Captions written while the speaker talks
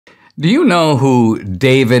Do you know who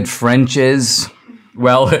David French is?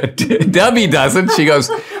 Well, Debbie doesn't. She goes,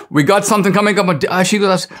 we got something coming up. She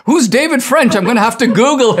goes, who's David French? I'm going to have to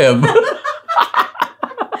Google him.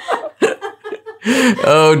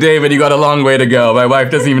 Oh, David, you got a long way to go. My wife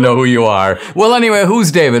doesn't even know who you are. Well, anyway,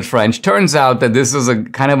 who's David French? Turns out that this is a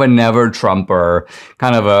kind of a never-Trumper,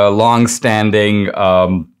 kind of a long-standing,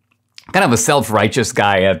 kind of a self-righteous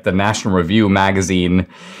guy at the National Review magazine.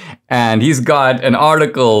 And he's got an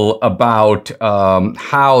article about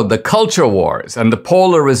how the culture wars and the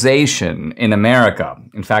polarization in America.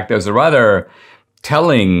 In fact, there's a rather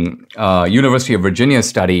telling University of Virginia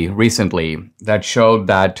study recently that showed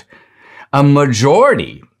that a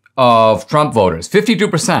majority of Trump voters,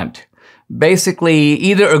 52%, basically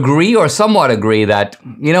either agree or somewhat agree that,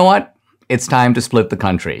 you know what, it's time to split the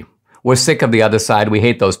country. We're sick of the other side. We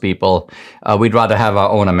hate those people. We'd rather have our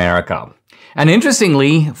own America. And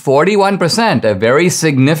interestingly, 41%, a very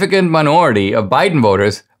significant minority of Biden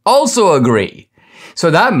voters, also agree.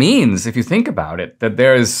 So that means, if you think about it, that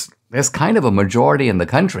there's kind of a majority in the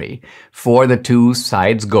country for the two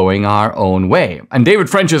sides going our own way. And David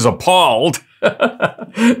French is appalled,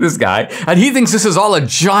 this guy, and he thinks this is all a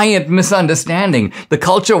giant misunderstanding. The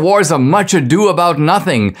culture wars are much ado about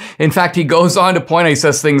nothing. In fact, he goes on to point, he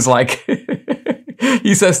says things like,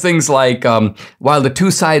 while the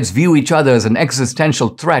two sides view each other as an existential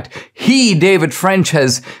threat, David French,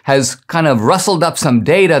 has kind of rustled up some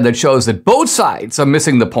data that shows that both sides are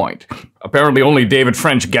missing the point. Apparently only David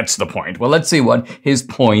French gets the point. Well, let's see what his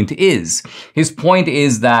point is. His point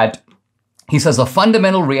is that he says a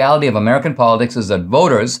fundamental reality of American politics is that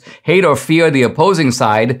voters hate or fear the opposing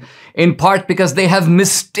side in part because they have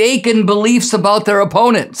mistaken beliefs about their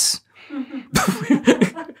opponents.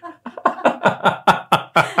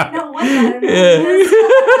 No wonder.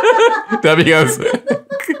 Debbie goes,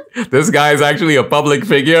 this guy is actually a public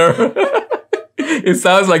figure. It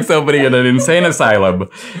sounds like somebody in an insane asylum.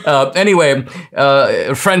 Anyway,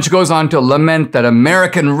 French goes on to lament that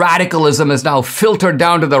American radicalism is now filtered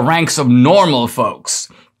down to the ranks of normal folks.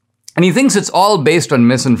 And he thinks it's all based on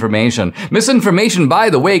misinformation. Misinformation, by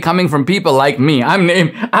the way, coming from people like me. I'm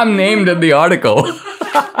named in the article.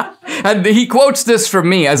 And he quotes this from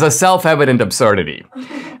me as a self-evident absurdity.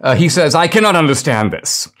 He says, I cannot understand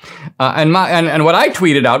this. And what I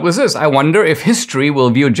tweeted out was this: I wonder if history will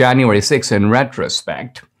view January 6th in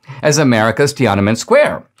retrospect as America's Tiananmen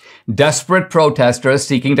Square. Desperate protesters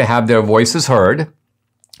seeking to have their voices heard,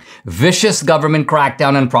 vicious government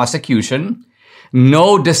crackdown and prosecution,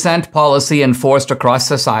 no dissent policy enforced across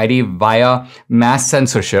society via mass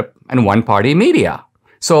censorship, and one-party media.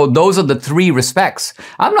 So those are the three respects.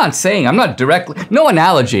 No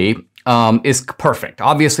analogy is perfect.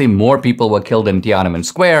 Obviously, more people were killed in Tiananmen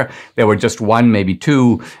Square. There were just one, maybe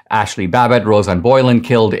two, Ashley Babbitt, Roseanne Boylan,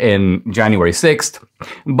 killed in January 6th.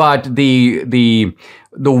 But the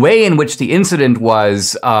way in which the incident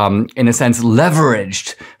was, in a sense,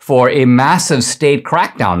 leveraged for a massive state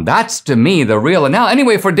crackdown, that's, to me, the real analogy.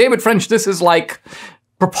 Anyway, for David French, this is like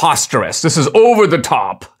preposterous. This is over the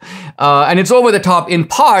top. And it's over the top in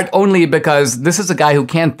part only because this is a guy who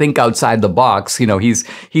can't think outside the box. You know, he's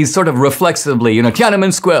sort of reflexively,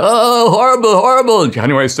 Tiananmen Square, oh, horrible, horrible.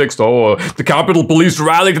 January 6th, oh, the Capitol Police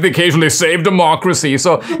rallied to the occasion, they saved democracy.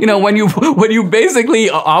 So, when you basically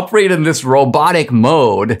operate in this robotic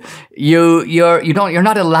mode, you're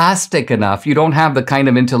not elastic enough. You don't have the kind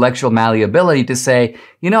of intellectual malleability to say,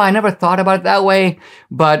 I never thought about it that way,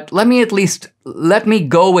 but let me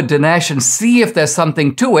go with Dinesh and see if there's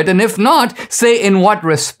something to it. And if not, say in what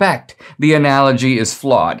respect the analogy is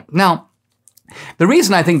flawed. Now, the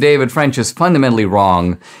reason I think David French is fundamentally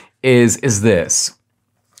wrong is this,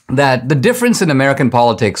 that the difference in American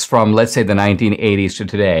politics from, let's say, the 1980s to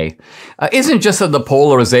today isn't just that the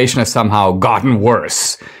polarization has somehow gotten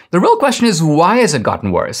worse. The real question is, why has it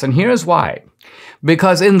gotten worse? And here's why.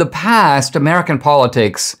 Because in the past, American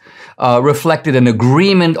politics reflected an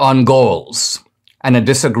agreement on goals and a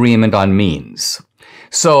disagreement on means.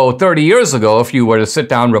 So 30 years ago, if you were to sit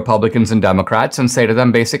down Republicans and Democrats and say to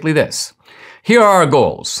them basically this: here are our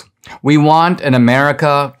goals. We want an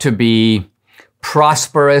America to be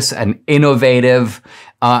prosperous and innovative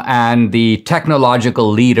and the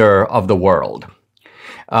technological leader of the world.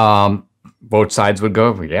 Both sides would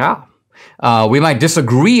go, yeah. We might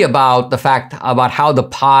disagree about how the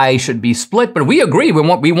pie should be split, but we agree.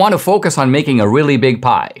 We want to focus on making a really big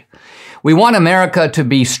pie. We want America to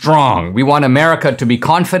be strong. We want America to be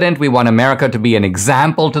confident. We want America to be an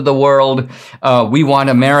example to the world. We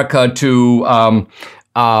want America to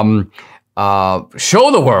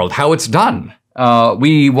show the world how it's done.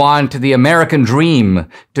 We want the American dream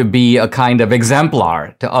to be a kind of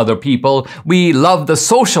exemplar to other people. We love the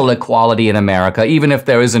social equality in America. Even if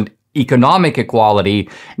there isn't economic equality,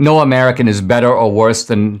 no American is better or worse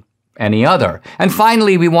than any other. And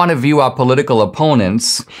finally, we want to view our political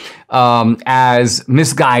opponents as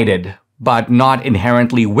misguided, but not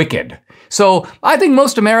inherently wicked. So I think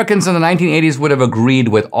most Americans in the 1980s would have agreed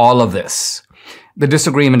with all of this. The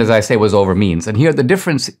disagreement, as I say, was over means. And here the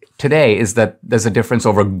difference today is that there's a difference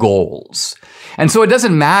over goals. And so it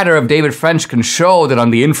doesn't matter if David French can show that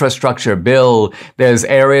on the infrastructure bill, there's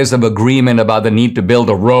areas of agreement about the need to build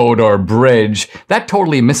a road or a bridge. That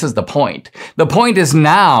totally misses the point. The point is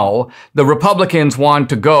now the Republicans want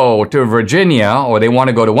to go to Virginia, or they want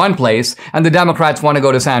to go to one place, and the Democrats want to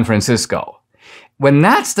go to San Francisco. When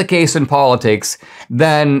that's the case in politics,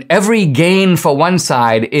 then every gain for one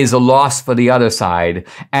side is a loss for the other side,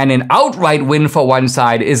 and an outright win for one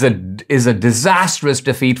side is a disastrous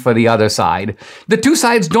defeat for the other side. The two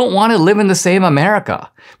sides don't want to live in the same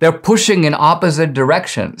America. They're pushing in opposite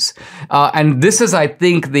directions. And this is, I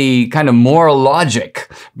think, the kind of moral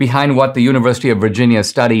logic behind what the University of Virginia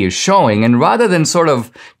study is showing. And rather than sort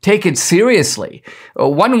of take it seriously,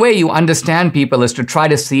 one way you understand people is to try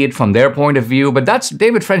to see it from their point of view, but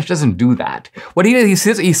David French doesn't do that. What he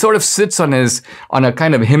does, he sort of sits on a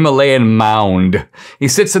kind of Himalayan mound. He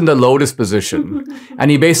sits in the lotus position,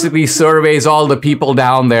 and he basically surveys all the people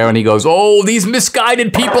down there, and he goes, "Oh, these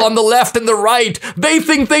misguided people on the left and the right, they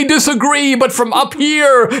think they disagree, but from up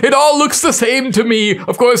here, it all looks the same to me.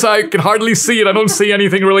 Of course, I can hardly see it. I don't see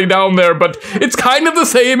anything really down there, but it's kind of the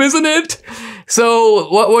same, isn't it?" So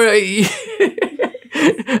what we're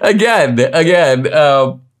again.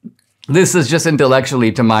 This is just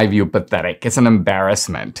intellectually, to my view, pathetic. It's an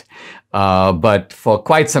embarrassment. But for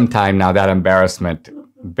quite some time now, that embarrassment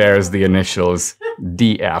bears the initials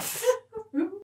DF.